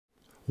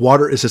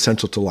Water is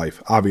essential to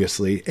life,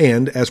 obviously,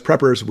 and as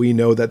preppers, we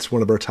know that's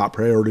one of our top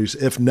priorities,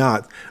 if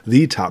not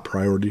the top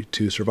priority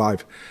to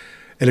survive.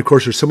 And of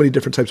course, there's so many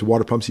different types of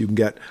water pumps you can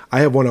get.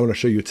 I have one I want to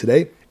show you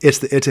today. It's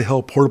the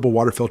ITEHIL portable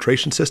water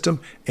filtration system,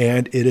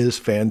 and it is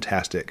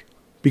fantastic.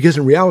 Because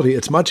in reality,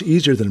 it's much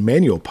easier than a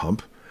manual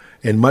pump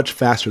and much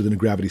faster than a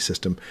gravity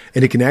system.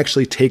 And it can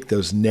actually take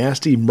those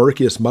nasty,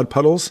 murkiest mud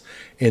puddles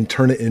and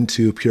turn it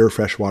into pure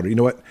fresh water. You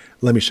know what?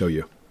 Let me show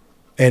you.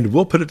 And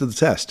we'll put it to the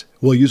test.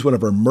 We'll use one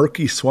of our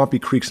murky, swampy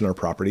creeks in our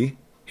property.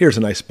 Here's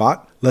a nice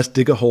spot. Let's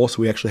dig a hole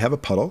so we actually have a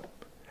puddle.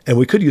 And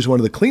we could use one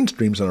of the clean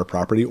streams on our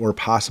property or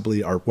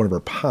possibly one of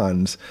our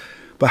ponds.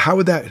 But how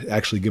would that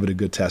actually give it a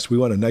good test? We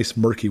want a nice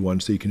murky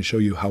one so you can show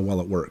you how well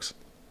it works.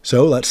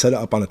 So let's set it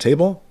up on a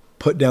table,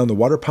 put down the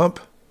water pump,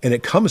 and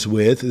it comes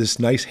with this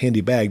nice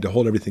handy bag to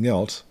hold everything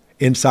else.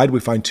 Inside we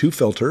find 2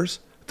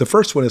 filters. The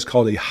first one is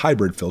called a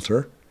hybrid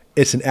filter.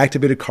 It's an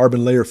activated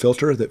carbon layer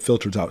filter that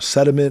filters out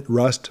sediment,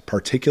 rust,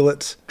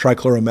 particulates,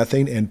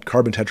 trichloromethane, and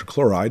carbon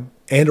tetrachloride,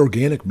 and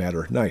organic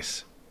matter.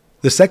 Nice.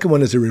 The second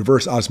one is a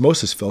reverse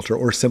osmosis filter,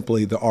 or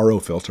simply the RO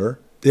filter.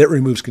 It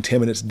removes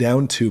contaminants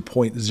down to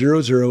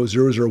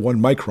 0.00001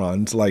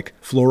 microns like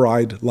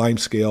fluoride,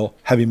 limescale,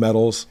 heavy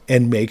metals,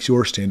 and makes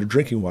your standard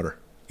drinking water.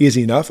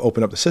 Easy enough,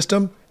 open up the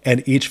system,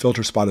 and each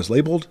filter spot is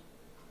labeled.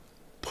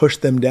 Push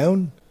them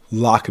down,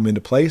 lock them into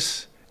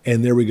place,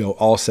 and there we go,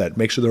 all set.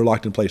 Make sure they're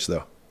locked in place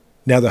though.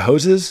 Now the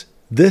hoses,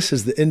 this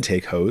is the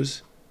intake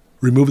hose.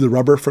 Remove the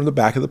rubber from the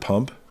back of the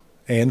pump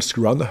and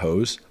screw on the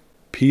hose.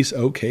 Piece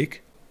o'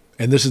 cake.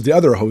 And this is the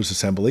other hose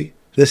assembly.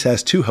 This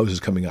has 2 hoses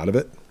coming out of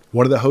it.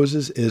 One of the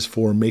hoses is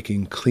for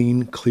making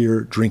clean,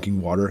 clear drinking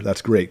water.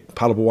 That's great.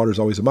 Potable water is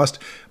always a must.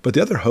 But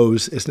the other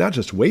hose is not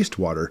just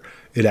wastewater.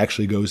 It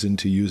actually goes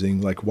into using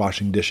like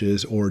washing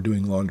dishes or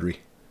doing laundry.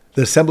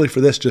 The assembly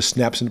for this just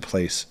snaps into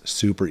place.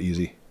 Super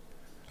easy.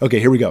 Okay,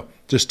 here we go.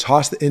 Just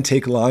toss the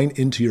intake line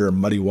into your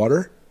muddy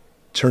water.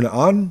 Turn it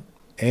on,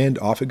 and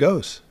off it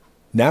goes.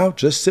 Now,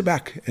 just sit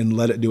back and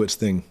let it do its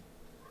thing.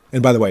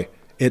 And by the way,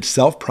 it's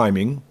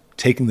self-priming,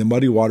 taking the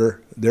muddy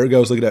water, there it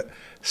goes, look at that,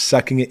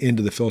 sucking it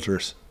into the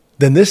filters.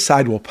 Then this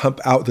side will pump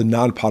out the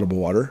non-potable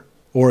water,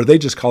 or they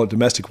just call it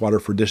domestic water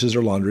for dishes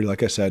or laundry,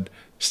 like I said,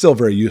 still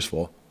very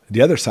useful.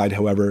 The other side,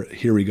 however,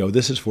 here we go,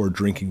 this is for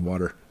drinking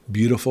water.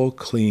 Beautiful,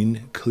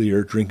 clean,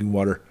 clear drinking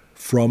water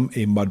from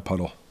a mud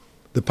puddle.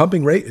 The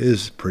pumping rate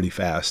is pretty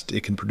fast.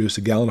 It can produce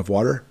a gallon of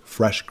water,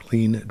 fresh,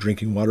 clean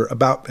drinking water,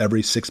 about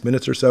every 6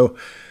 minutes or so.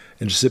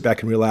 And just sit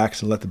back and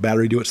relax and let the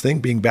battery do its thing.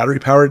 Being battery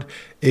powered,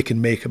 it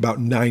can make about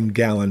 9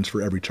 gallons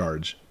for every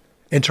charge.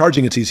 And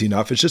charging, it's easy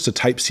enough. It's just a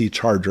Type-C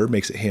charger,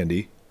 makes it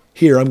handy.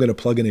 Here, I'm going to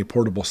plug in a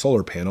portable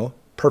solar panel,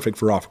 perfect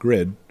for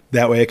off-grid.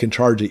 That way I can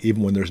charge it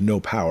even when there's no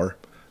power.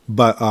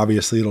 But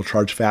obviously, it'll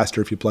charge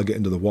faster if you plug it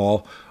into the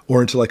wall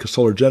or into like a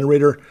solar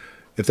generator.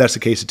 If that's the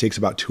case, it takes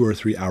about 2 or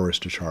 3 hours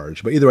to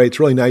charge. But either way, it's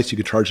really nice. You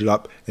can charge it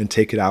up and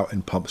take it out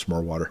and pump some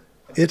more water.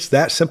 It's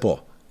that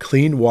simple.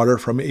 Clean water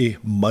from a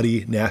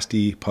muddy,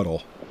 nasty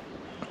puddle.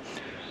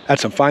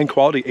 That's some fine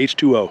quality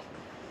H2O.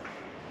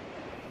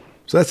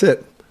 So that's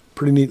it.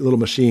 Pretty neat little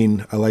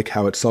machine. I like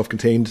how it's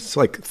self-contained. It's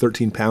like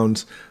 13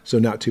 pounds, so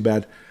not too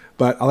bad.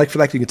 But I like the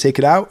fact that you can take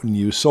it out and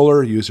use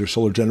your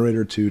solar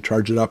generator to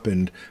charge it up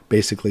and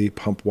basically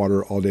pump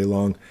water all day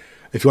long.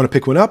 If you want to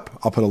pick one up,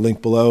 I'll put a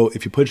link below.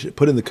 If you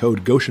put in the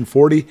code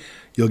Goshen40,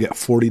 you'll get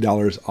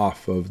 $40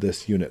 off of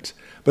this unit.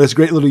 But it's a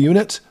great little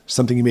unit,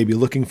 something you may be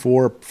looking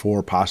for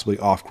possibly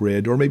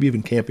off-grid or maybe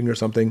even camping or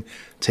something.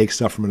 Take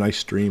stuff from a nice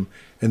stream,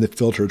 and the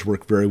filters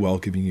work very well,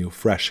 giving you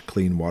fresh,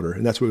 clean water.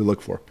 And that's what we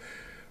look for.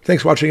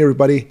 Thanks for watching,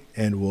 everybody,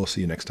 and we'll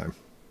see you next time.